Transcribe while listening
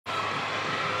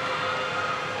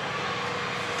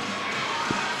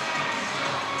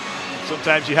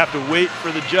Sometimes you have to wait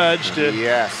for the judge to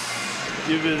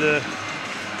give you the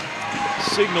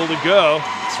signal to go.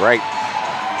 That's right.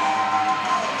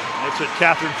 That's what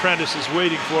Catherine Prentice is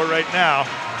waiting for right now.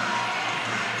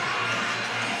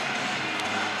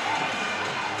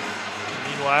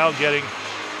 Meanwhile, getting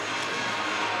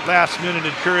last-minute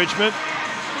encouragement.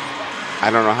 I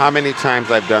don't know how many times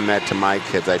I've done that to my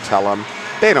kids. I tell them,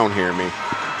 they don't hear me.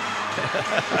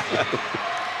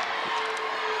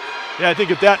 Yeah, I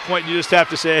think at that point you just have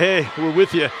to say, hey, we're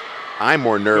with you. I'm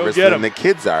more nervous than the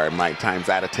kids are 9 times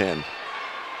out of 10.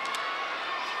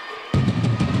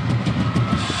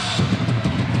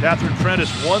 Catherine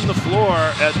Prentice won the floor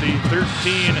at the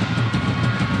 13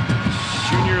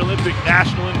 Junior Olympic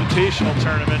National Invitational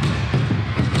Tournament.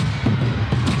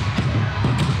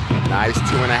 Nice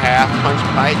 2.5 punch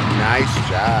pike. Nice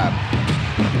job.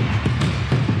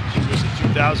 She was a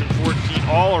 2014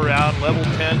 all-around level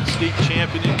 10 state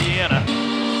champ in Indiana.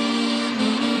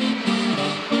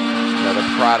 Another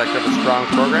product of a strong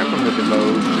program from the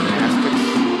Deloge Gymnastics.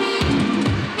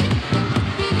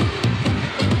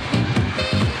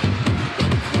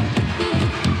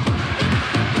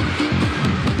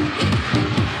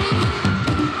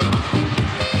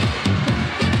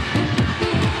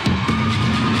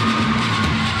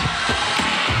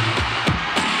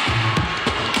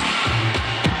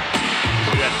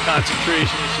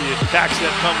 Concentration as she attacks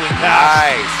that tumbling pass.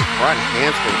 Nice front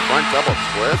handspring, front double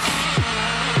twist.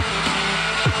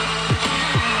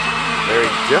 Very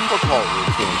difficult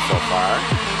routine so far.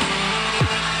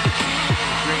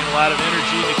 Bringing a lot of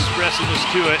energy and expressiveness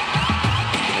to it.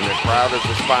 And the crowd is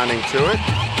responding to it.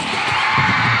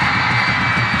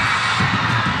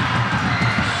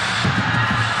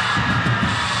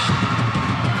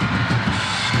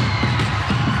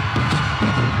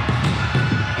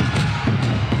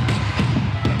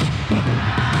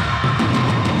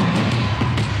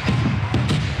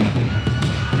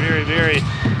 Very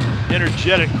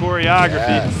energetic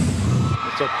choreography. Yes.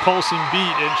 It's a pulsing beat,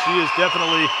 and she is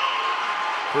definitely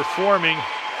performing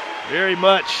very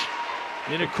much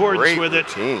in accordance with it.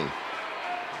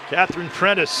 Catherine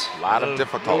Prentice, a lot of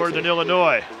difficulty. Northern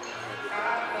Illinois.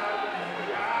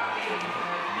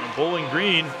 And Bowling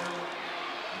Green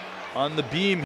on the beam.